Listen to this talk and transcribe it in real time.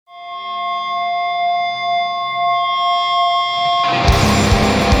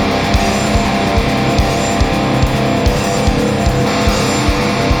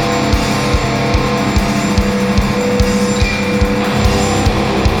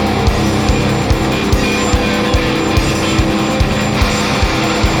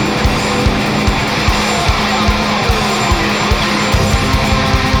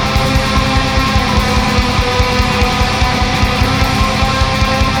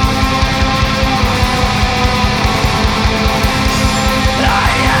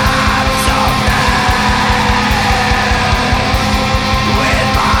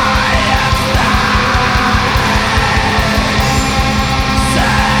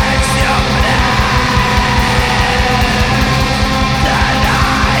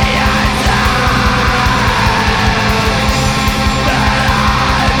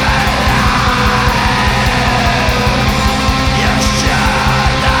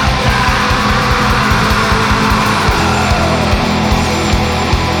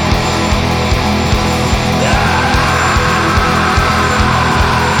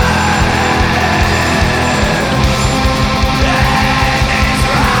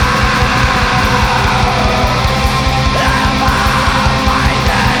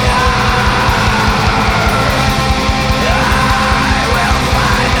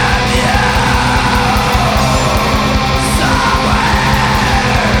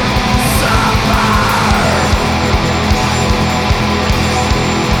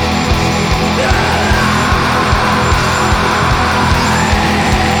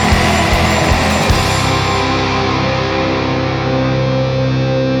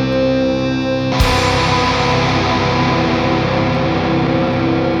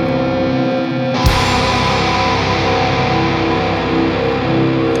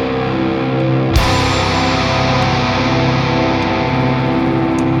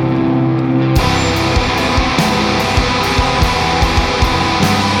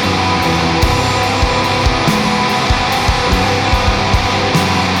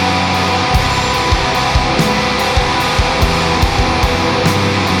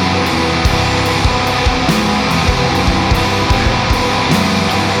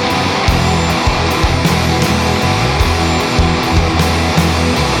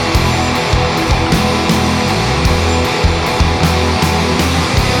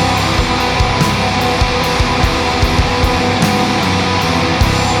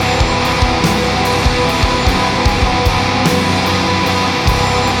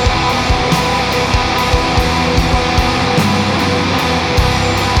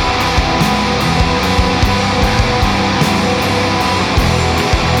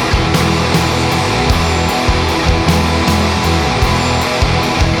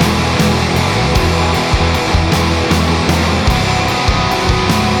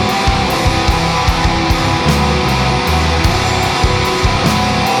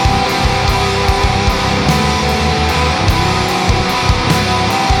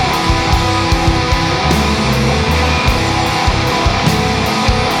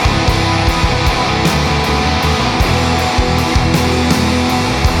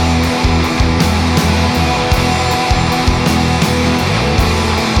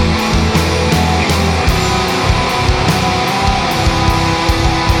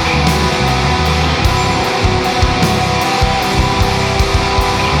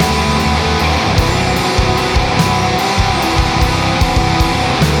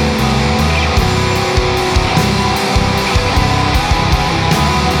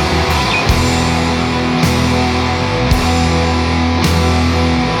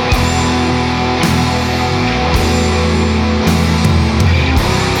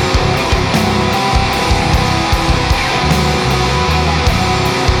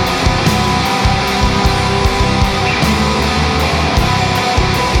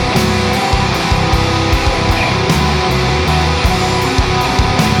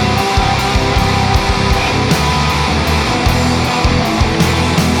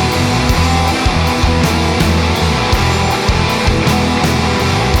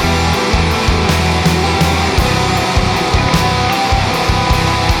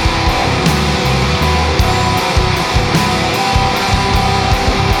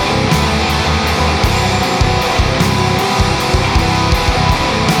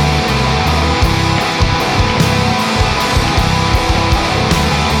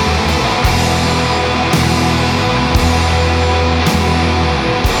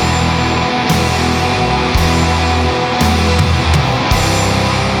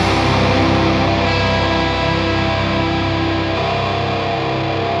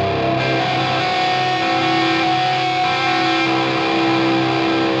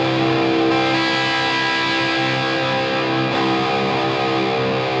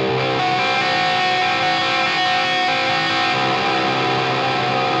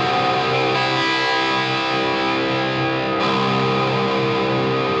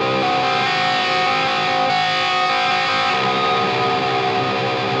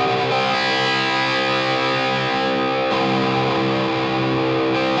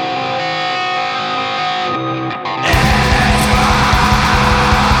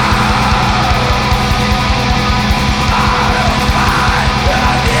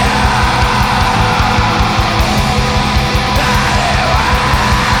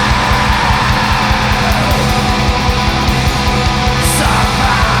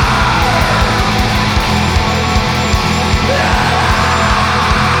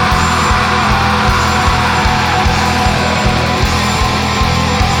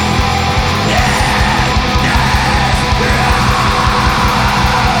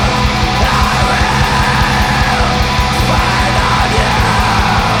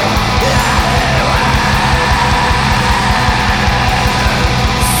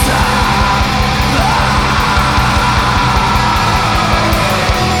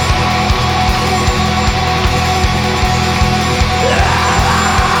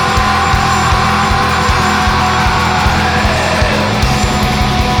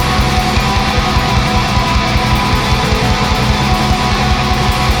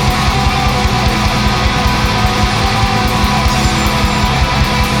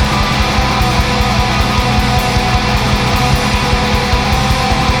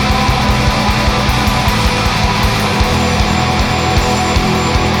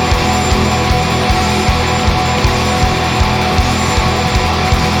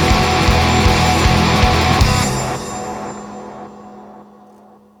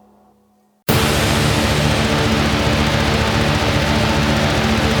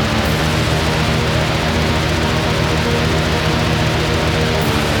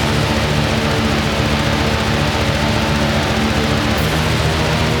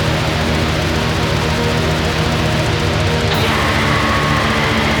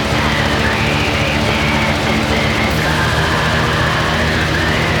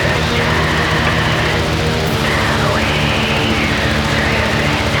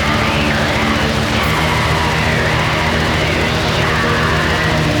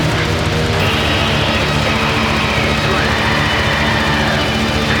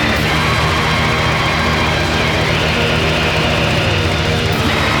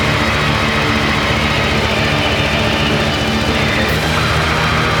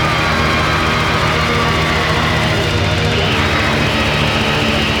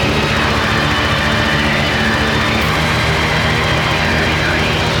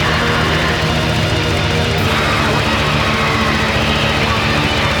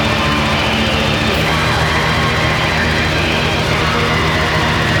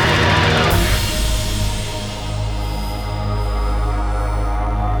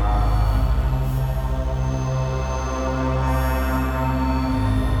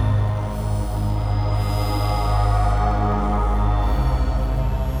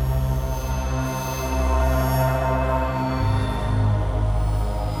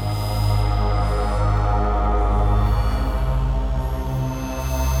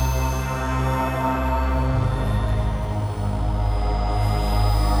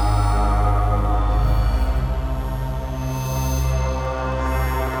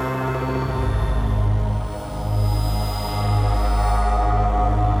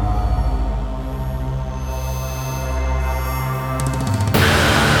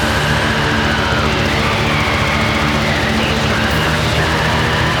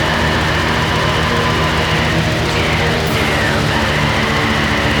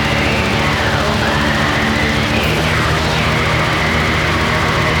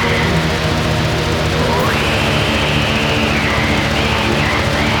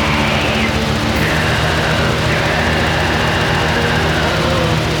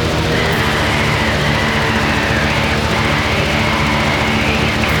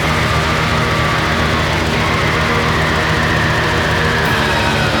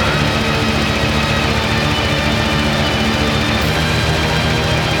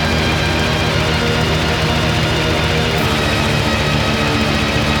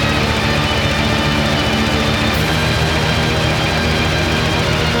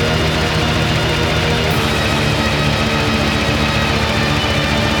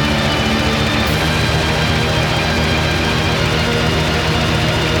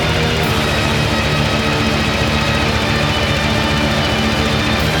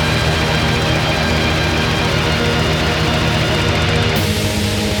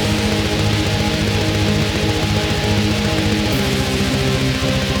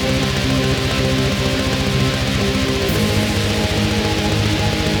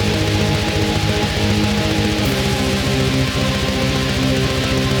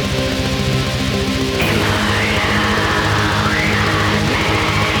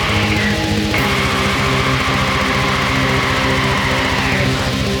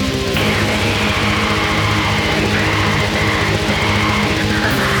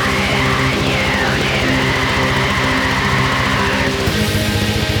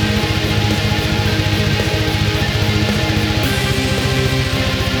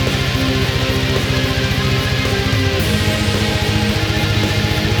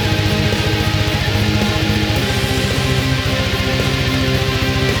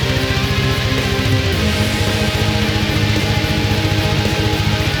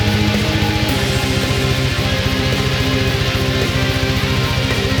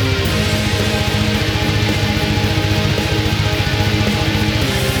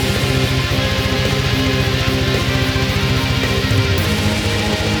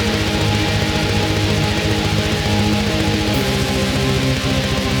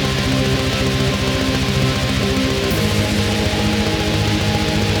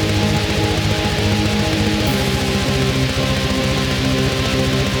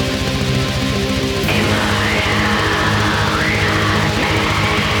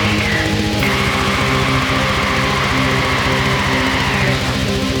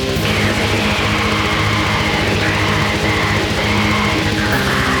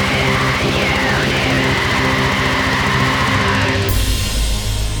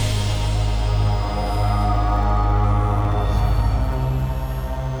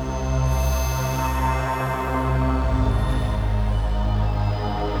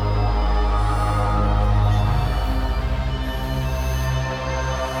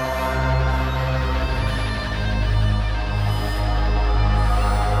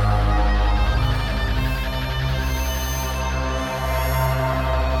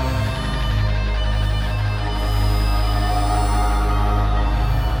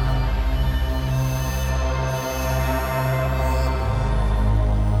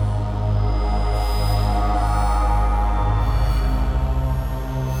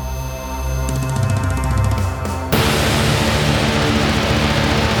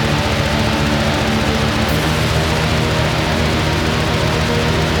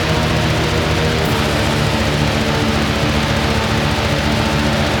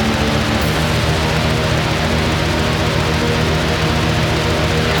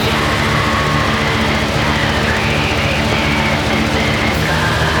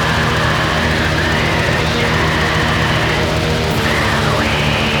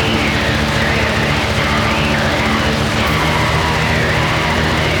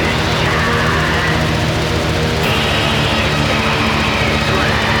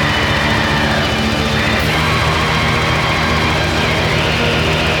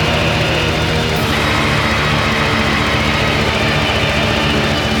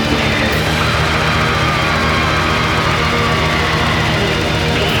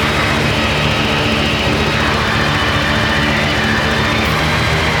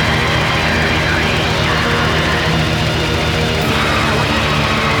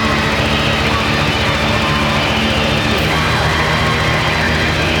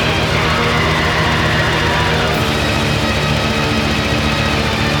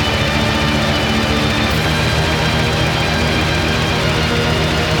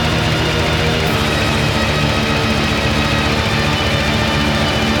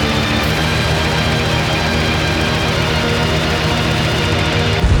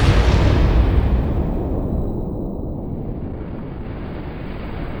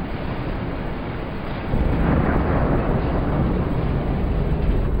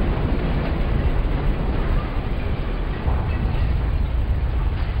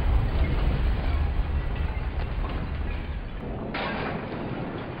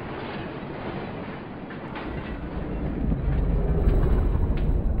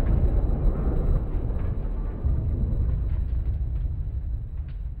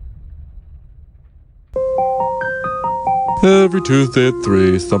Every Tuesday at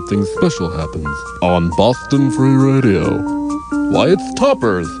 3, something special happens on Boston Free Radio. Why, it's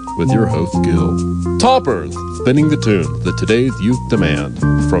Toppers with your host, Gil. Toppers, spinning the tunes that today's youth demand.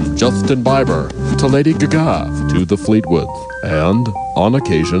 From Justin Bieber to Lady Gaga to the Fleetwoods. And, on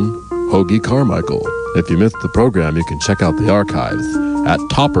occasion, Hoagie Carmichael. If you missed the program, you can check out the archives at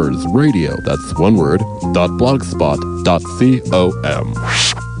Toppers Radio, that's one word, .blogspot.com.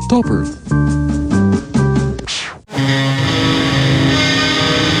 Toppers.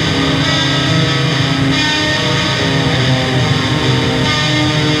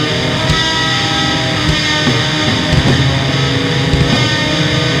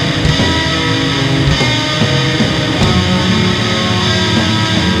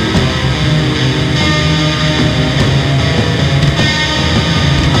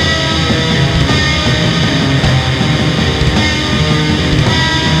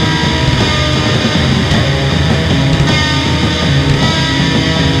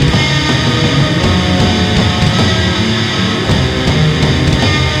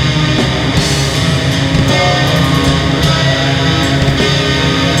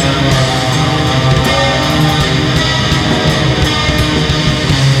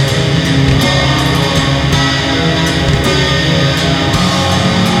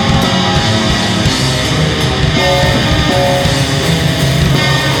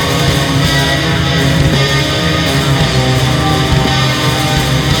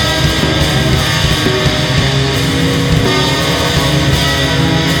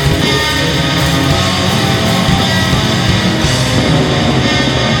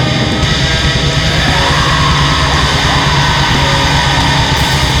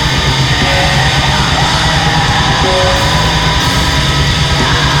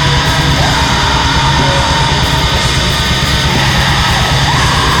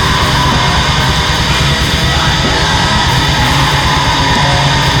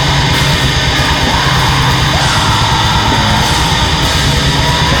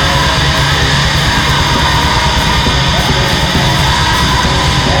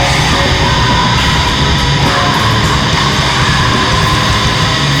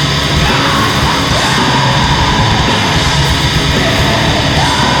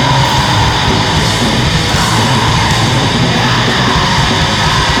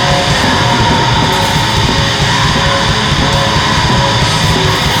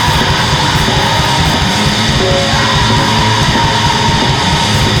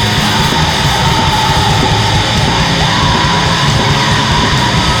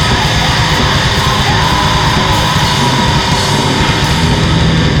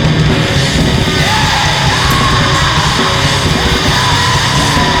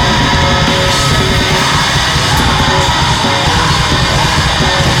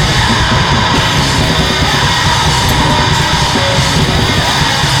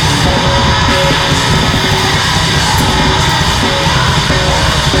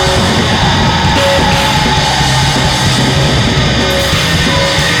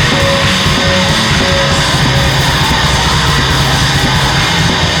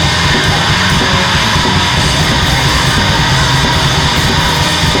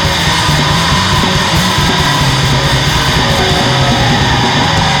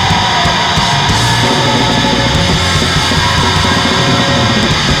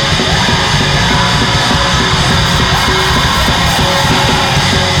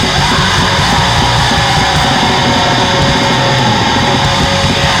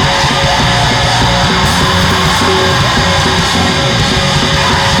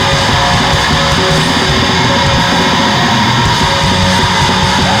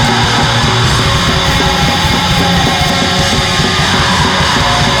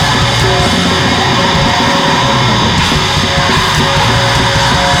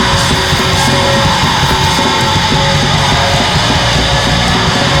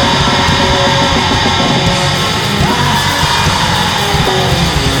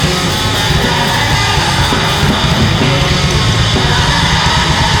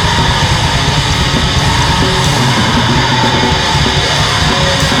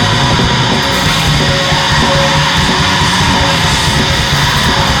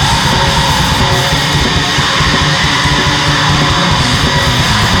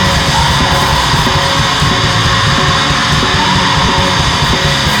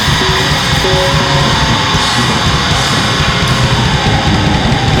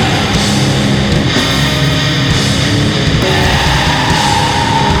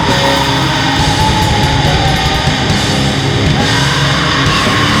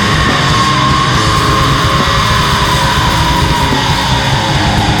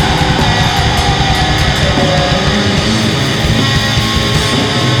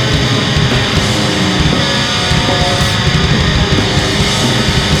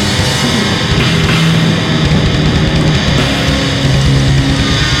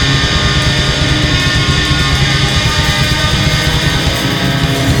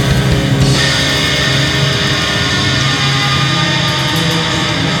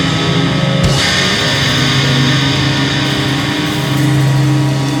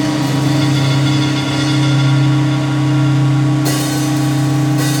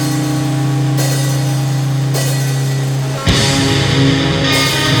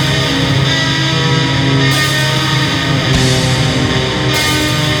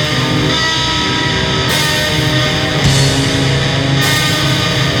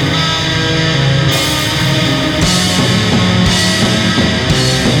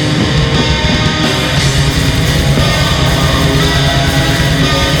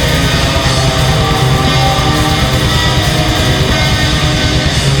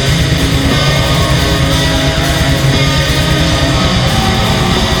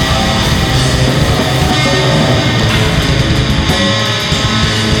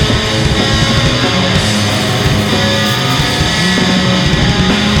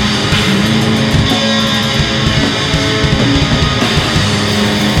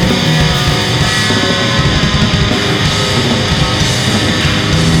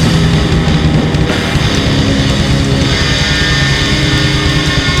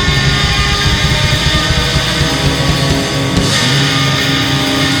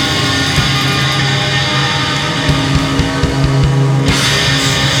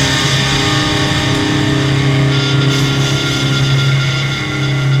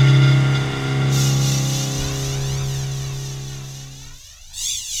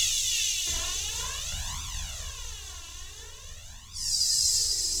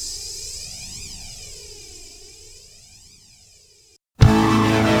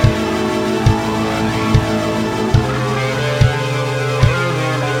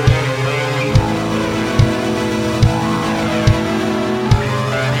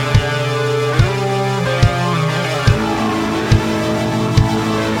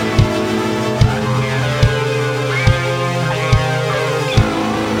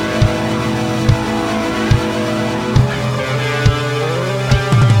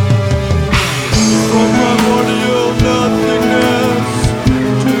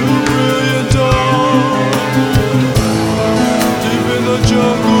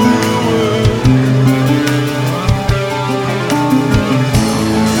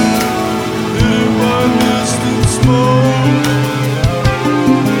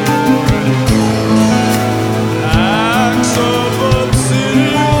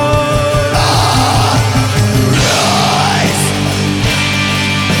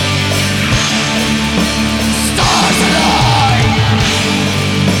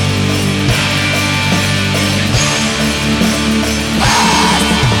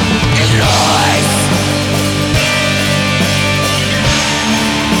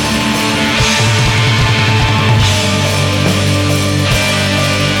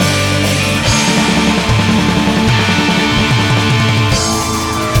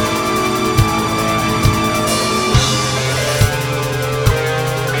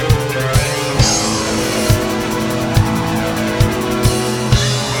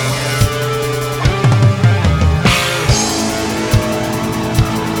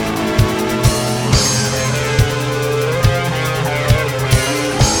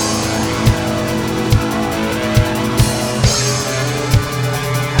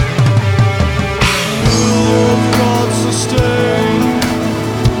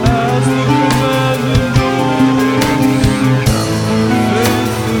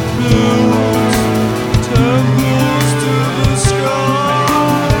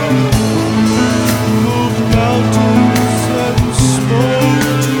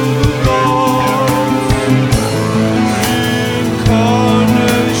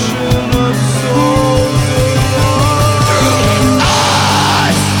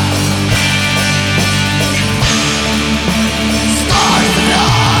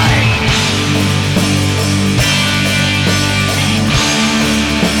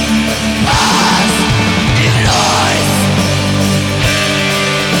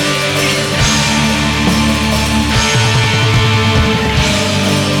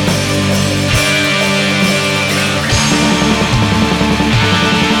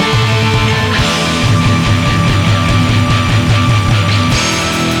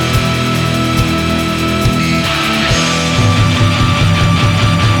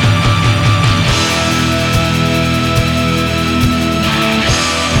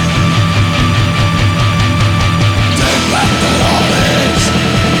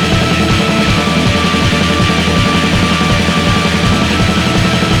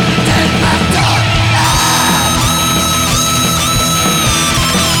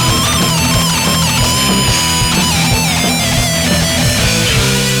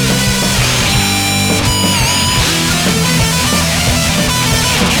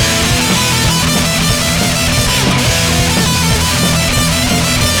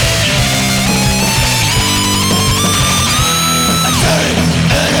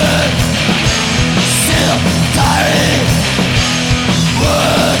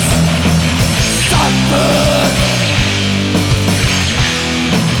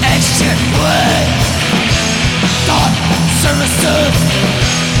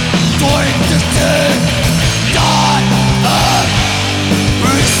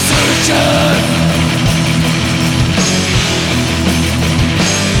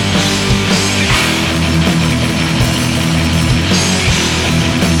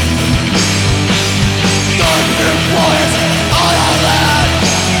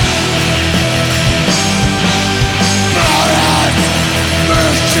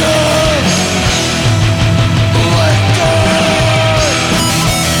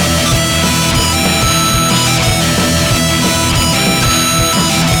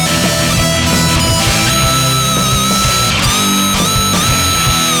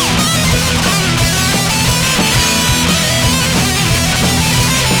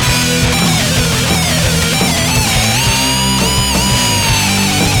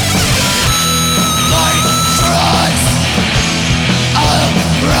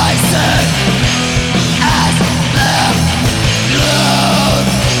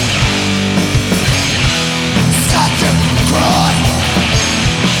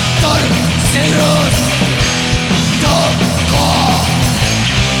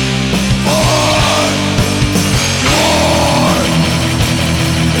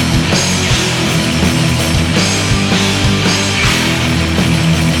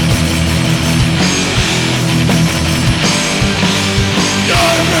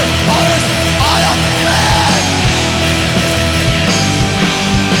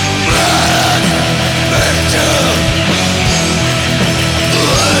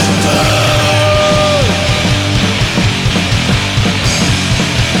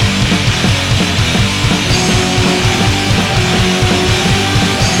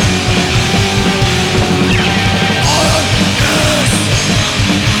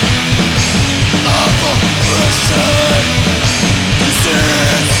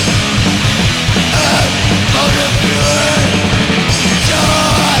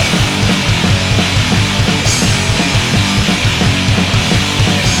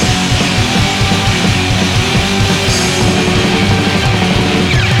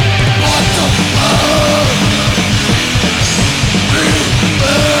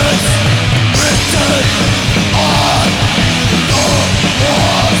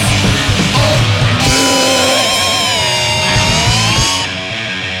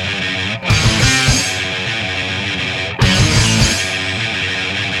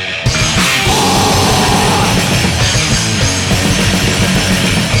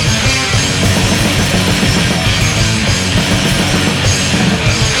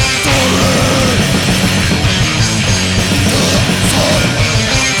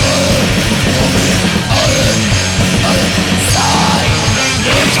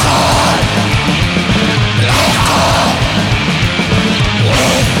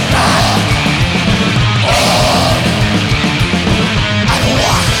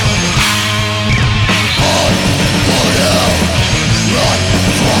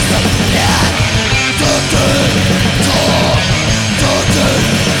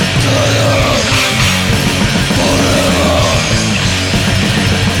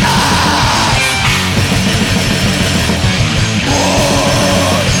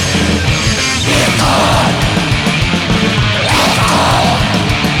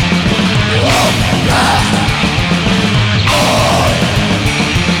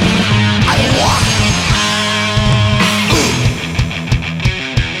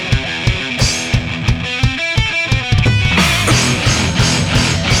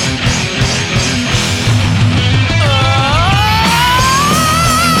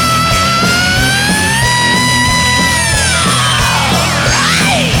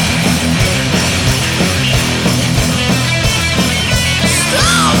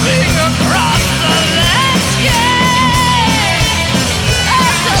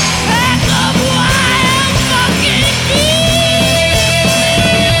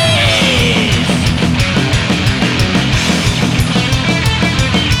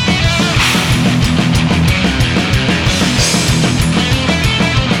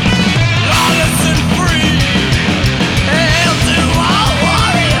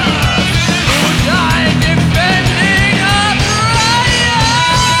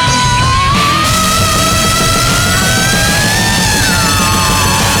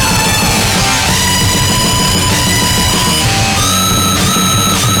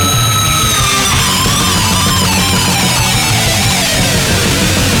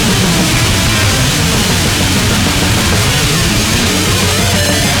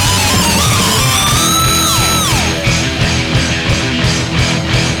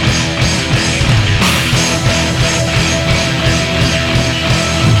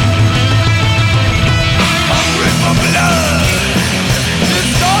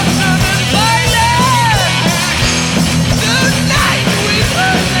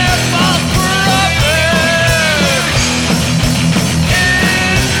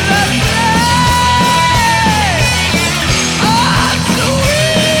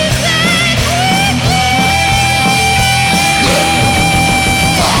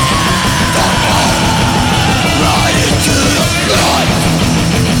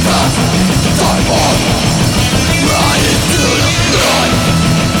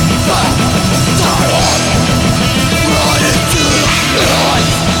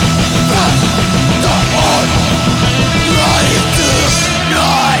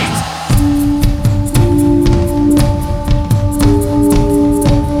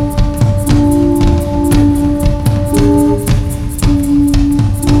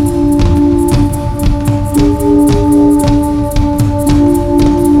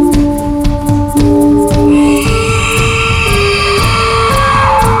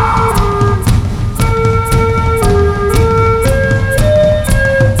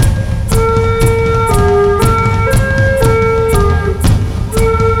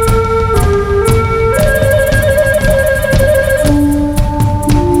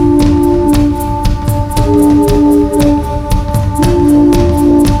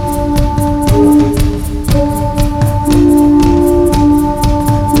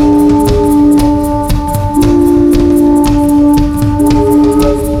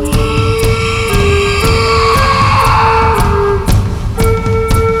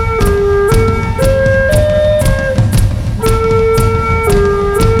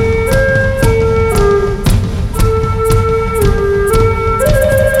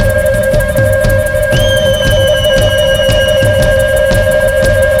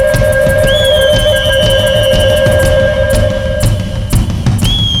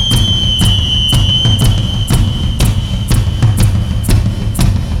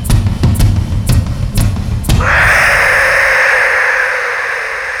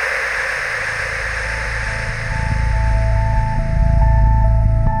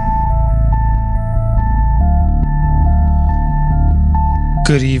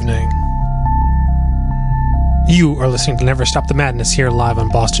 Good evening. You are listening to Never Stop the Madness here live on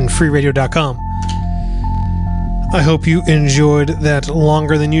BostonFreeRadio.com. I hope you enjoyed that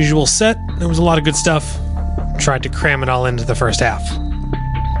longer than usual set. There was a lot of good stuff. Tried to cram it all into the first half.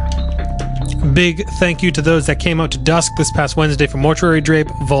 Big thank you to those that came out to Dusk this past Wednesday for Mortuary Drape,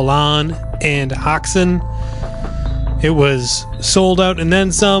 Volan, and Hoxton. It was sold out and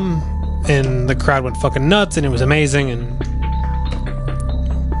then some, and the crowd went fucking nuts, and it was amazing, and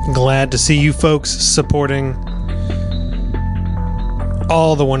glad to see you folks supporting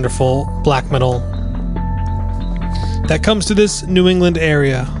all the wonderful black metal that comes to this New England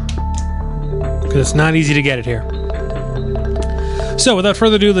area, because it's not easy to get it here. So without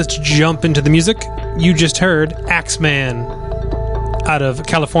further ado, let's jump into the music. You just heard Axeman out of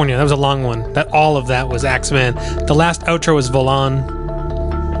California. That was a long one. All of that was Axeman. The last outro was Volan.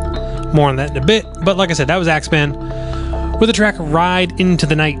 More on that in a bit, but like I said, that was Axeman with the track Ride Into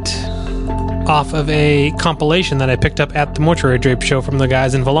the Night off of a compilation that I picked up at the Mortuary Drape show from the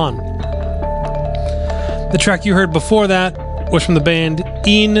guys in Volan. The track you heard before that was from the band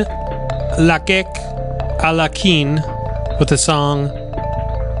In Lakek Alakin with the song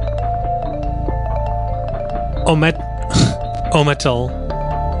Ometal.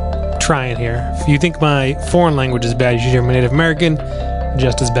 Trying here. If you think my foreign language is bad, you should hear my Native American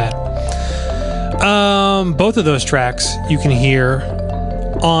just as bad. Both of those tracks you can hear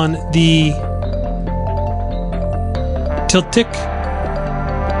on the Tiltik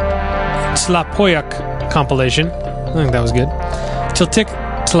Tlapoyak compilation. I think that was good. Tiltik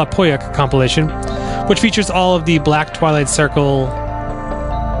Tlapoyak compilation, which features all of the Black Twilight Circle,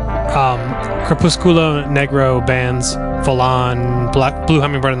 Crepusculo Negro bands, Volan, Blue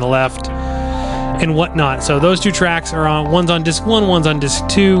Hummingbird on the left, and whatnot. So those two tracks are on, one's on disc 1, one's on disc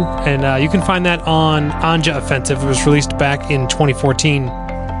 2, and you can find that on Anja Offensive. It was released back in 2014.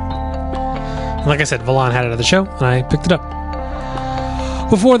 And like I said, Volan had it at the show, and I picked it up.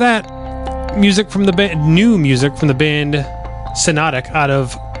 Before that, music from the new music from the band Synodic out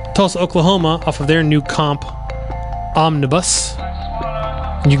of Tulsa, Oklahoma, off of their new comp, Omnibus.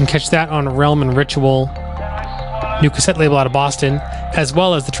 And you can catch that on Realm and Ritual, new cassette label out of Boston, as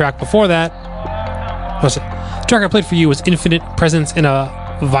well as the track before that. The track I played for you was Infinite Presence in a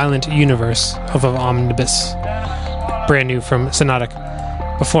Violent Universe of Omnibus, brand new from Synodic.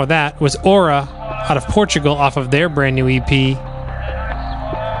 Before that was Aura out of Portugal off of their brand new EP,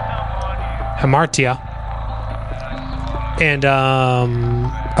 Hamartia. And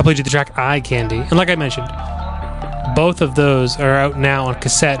I played you the track Eye Candy. And like I mentioned, both of those are out now on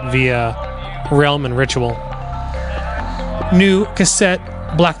cassette via Realm and Ritual. New cassette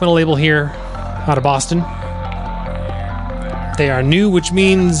black metal label here out of Boston. They are new, which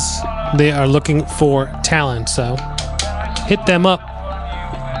means they are looking for talent. So hit them up,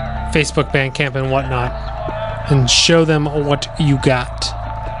 Facebook, Bandcamp, and whatnot, and show them what you got.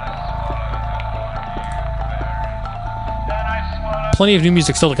 Plenty of new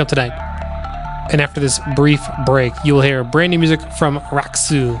music still to come tonight. And after this brief break, you will hear brand new music from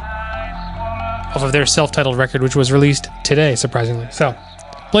Raksu off of their self-titled record, which was released today, surprisingly. So,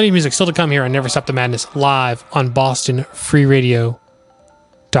 plenty of music still to come here on Never Stop the Madness, live on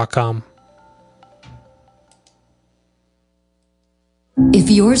BostonFreeRadio.com. If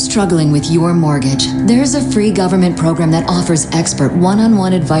you're struggling with your mortgage, there's a free government program that offers expert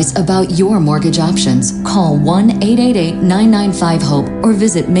one-on-one advice about your mortgage options. Call 1-888-995-HOPE or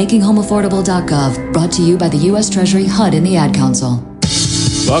visit makinghomeaffordable.gov. Brought to you by the U.S. Treasury, HUD, and the Ad Council.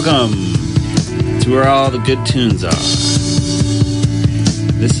 Welcome to where all the good tunes are.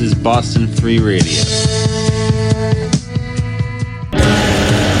 This is Boston Free Radio.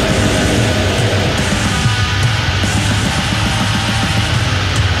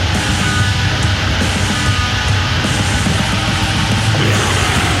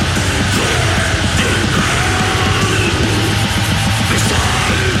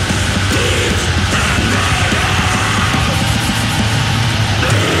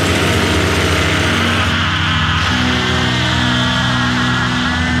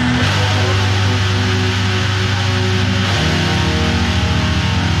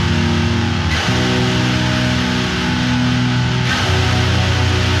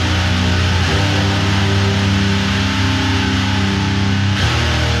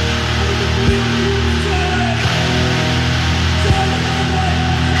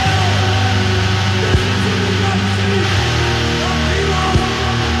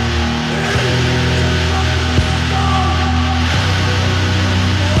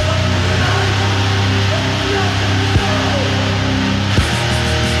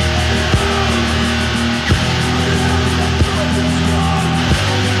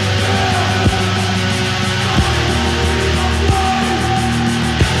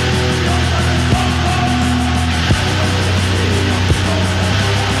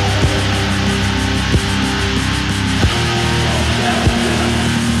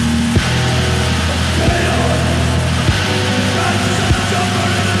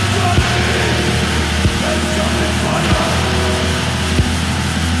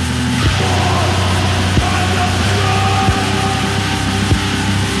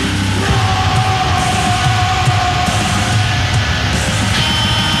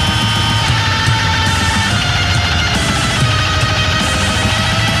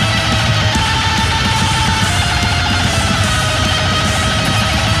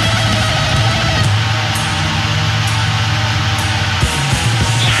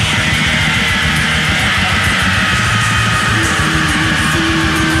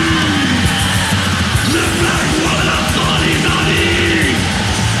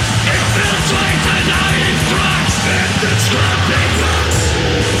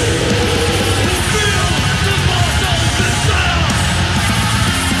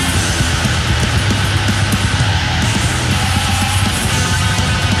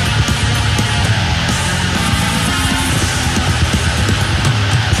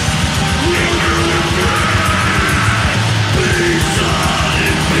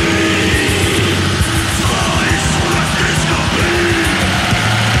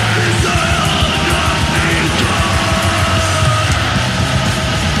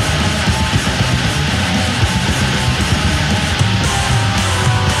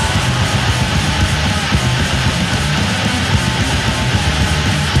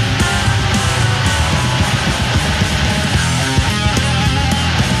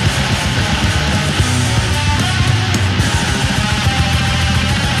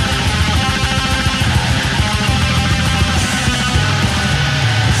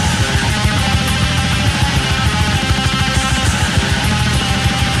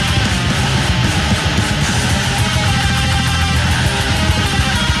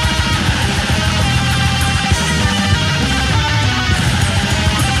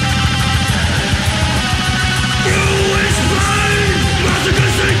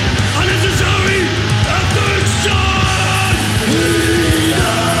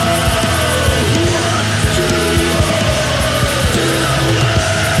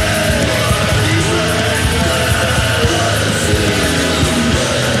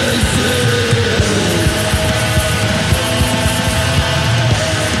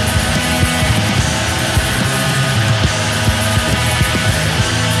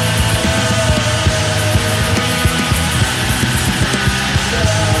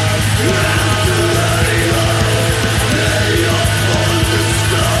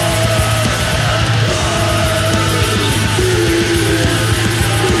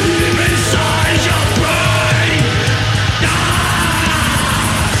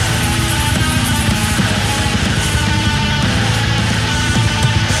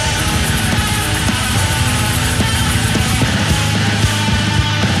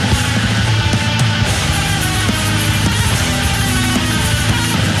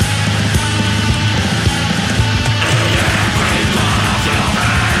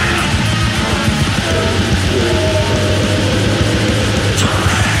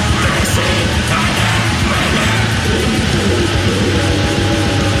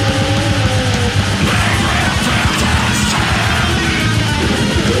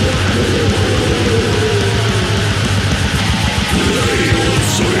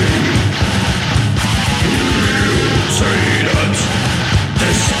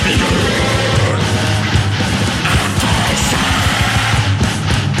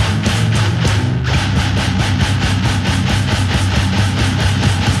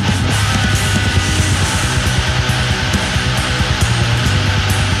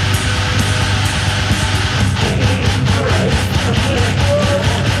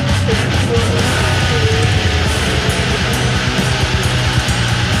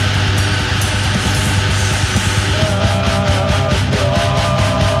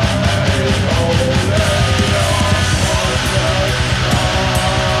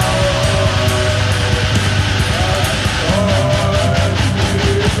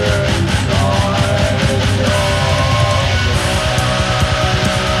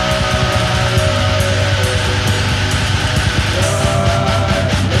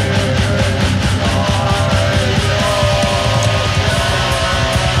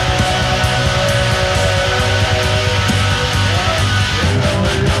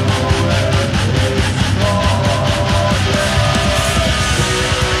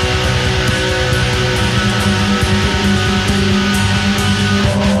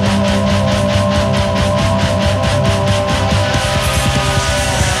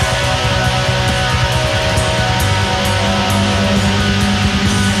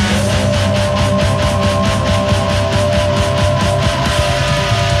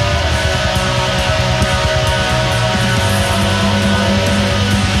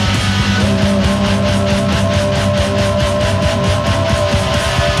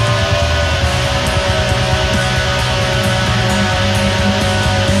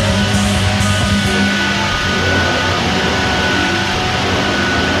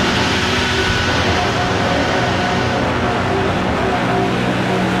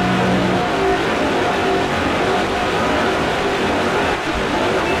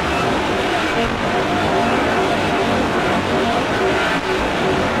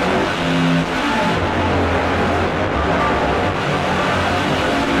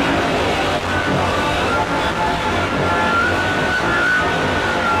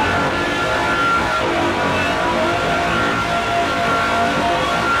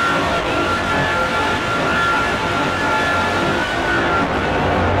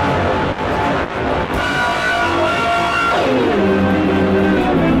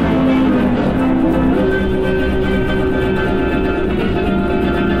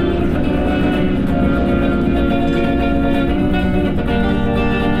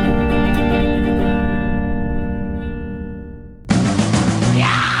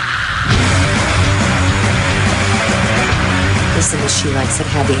 She Likes It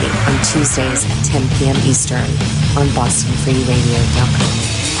Heavy on Tuesdays at 10 p.m. Eastern on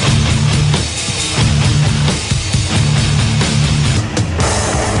BostonFreeRadio.com.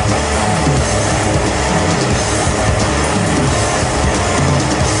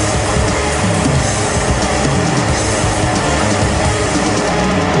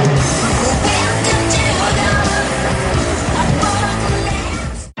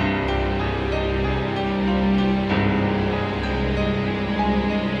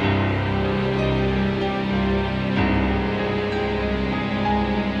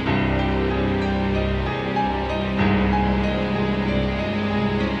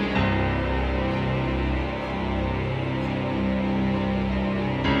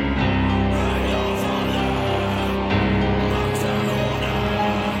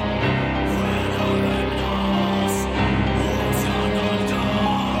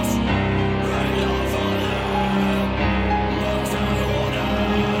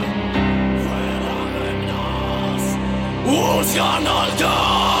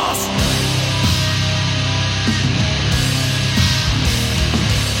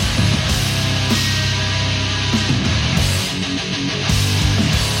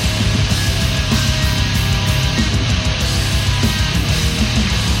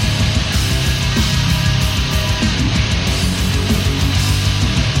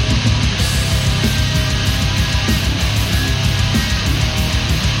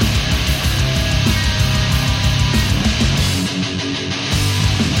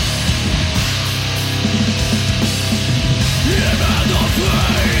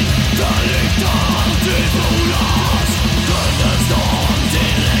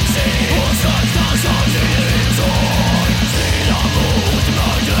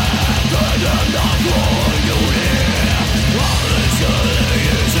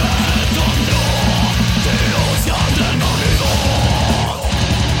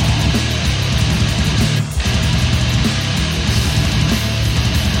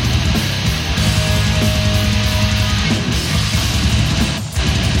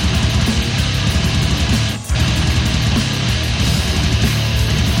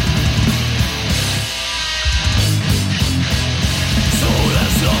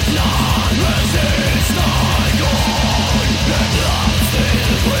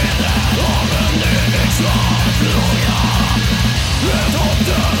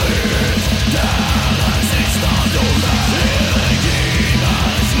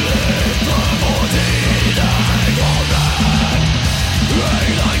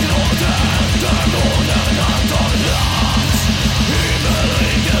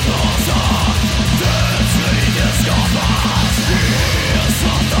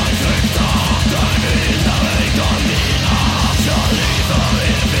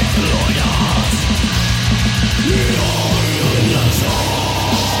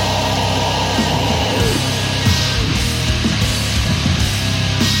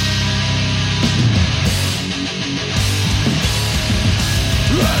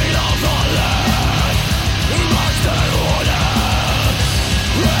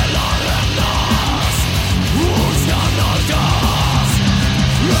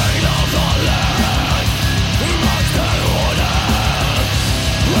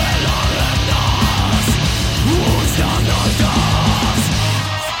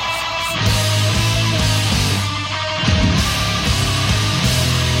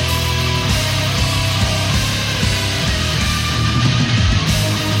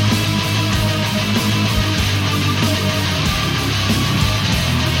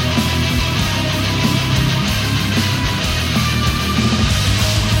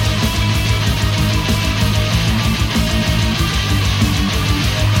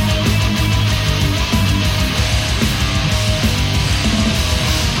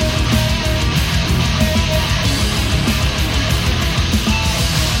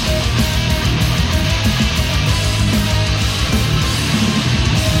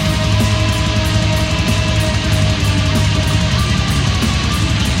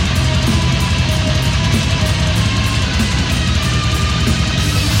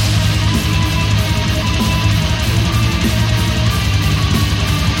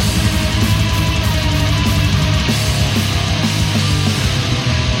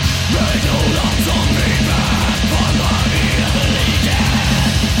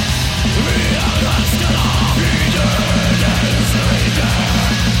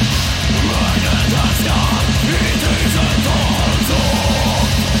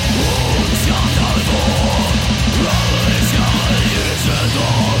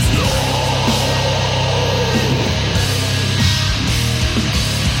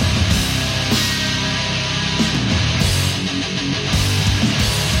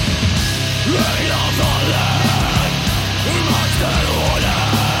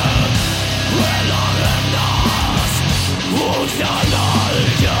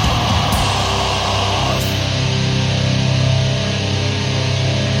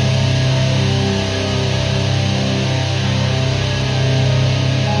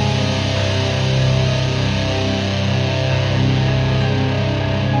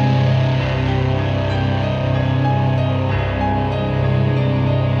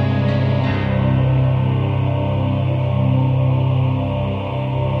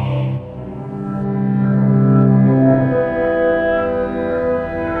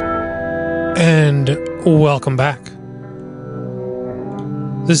 Welcome back.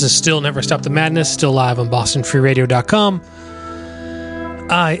 This is still Never Stop the Madness, still live on BostonFreeRadio.com.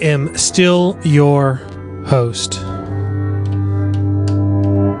 I am still your host.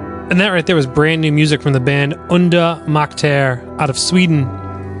 And that right there was brand new music from the band Unda Makter out of Sweden.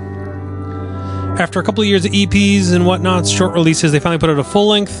 After a couple of years of EPs and whatnot, short releases, they finally put out a full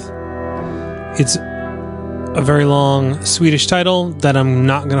length. It's a very long Swedish title that I'm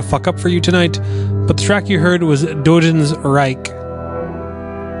not going to fuck up for you tonight. But the track you heard was Dodens Reich.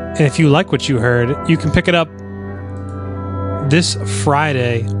 And if you like what you heard, you can pick it up this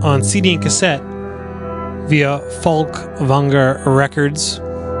Friday on CD and cassette via Folkvanger Records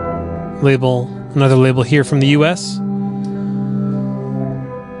label, another label here from the US.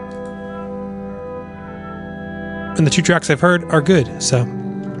 And the two tracks I've heard are good, so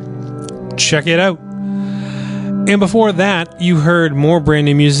check it out. And before that, you heard more brand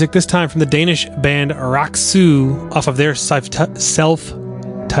new music, this time from the Danish band Raksu off of their self-titled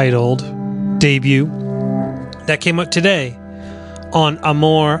debut that came out today on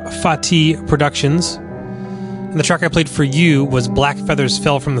Amor Fati Productions. And the track I played for you was Black Feathers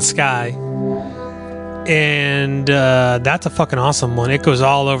Fell from the Sky. And that's a fucking awesome one. It goes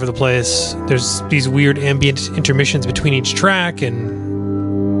all over the place. There's these weird ambient intermissions between each track, and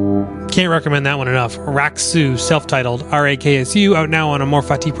can't recommend that one enough. Raksu, self-titled, Raksu, out now on Amor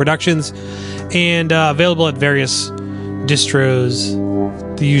Fati Productions, and available at various distros,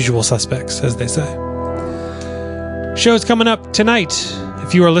 the usual suspects, as they say. Show's coming up tonight.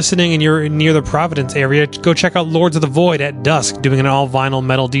 If you are listening and you're near the Providence area, go check out Lords of the Void at dusk, doing an all-vinyl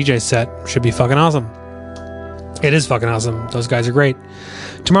metal DJ set. Should be fucking awesome. It is fucking awesome. Those guys are great.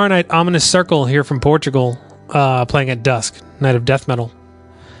 Tomorrow night, Ominous Circle here from Portugal, playing at dusk, Night of Death Metal.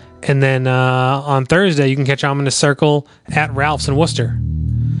 And then on Thursday, you can catch Ominous Circle at Ralph's in Worcester.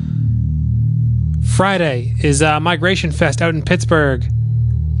 Friday is Migration Fest out in Pittsburgh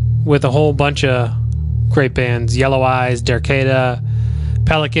with a whole bunch of great bands. Yellow Eyes, Dercada,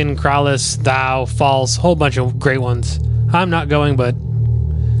 Pelican, Krallis, Thou, False, whole bunch of great ones. I'm not going, but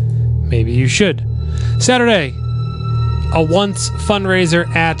maybe you should. Saturday, a once fundraiser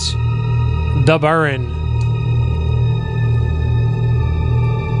at The Burren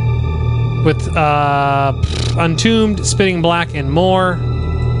with Untombed, Spitting Black, and more.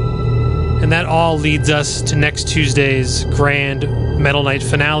 And that all leads us to next Tuesday's grand Metal Night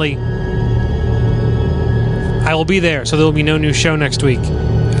finale. I will be there, so there will be no new show next week.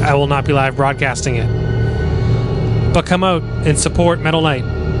 I will not be live broadcasting it. But come out and support Metal Night.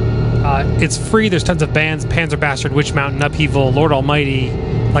 It's free. There's tons of bands: Panzer Bastard, Witch Mountain, Upheaval, Lord Almighty.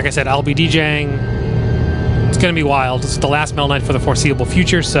 Like I said, I'll be DJing. It's going to be wild. It's the last Metal Night for the foreseeable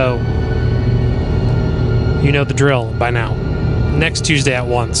future, so you know the drill by now. Next Tuesday at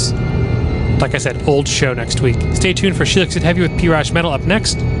once. Like I said, old show next week. Stay tuned for She Looks It Heavy with P-Rosh Metal up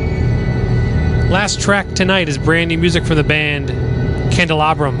next. Last track tonight is brand new music from the band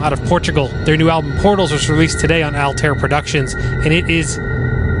Candelabrum out of Portugal. Their new album Portals was released today on Altair Productions, and it is,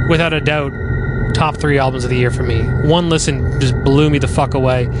 without a doubt, top 3 albums of the year for me. One listen just blew me the fuck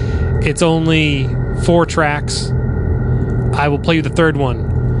away. It's only 4 tracks. I will play you the third one,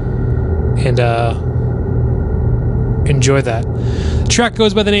 and enjoy that. The track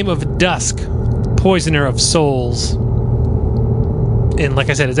goes by the name of Dusk, Poisoner of Souls. And like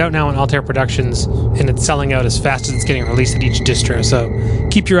I said, it's out now on Altair Productions, and it's selling out as fast as it's getting released at each distro. So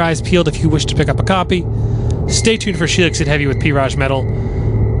keep your eyes peeled if you wish to pick up a copy. Stay tuned for She Looks It Heavy with P-Rosh Metal.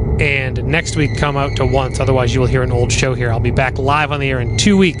 And next week, come out to once. Otherwise, you will hear an old show here. I'll be back live on the air in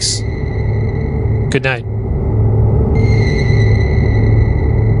 2 weeks. Good night.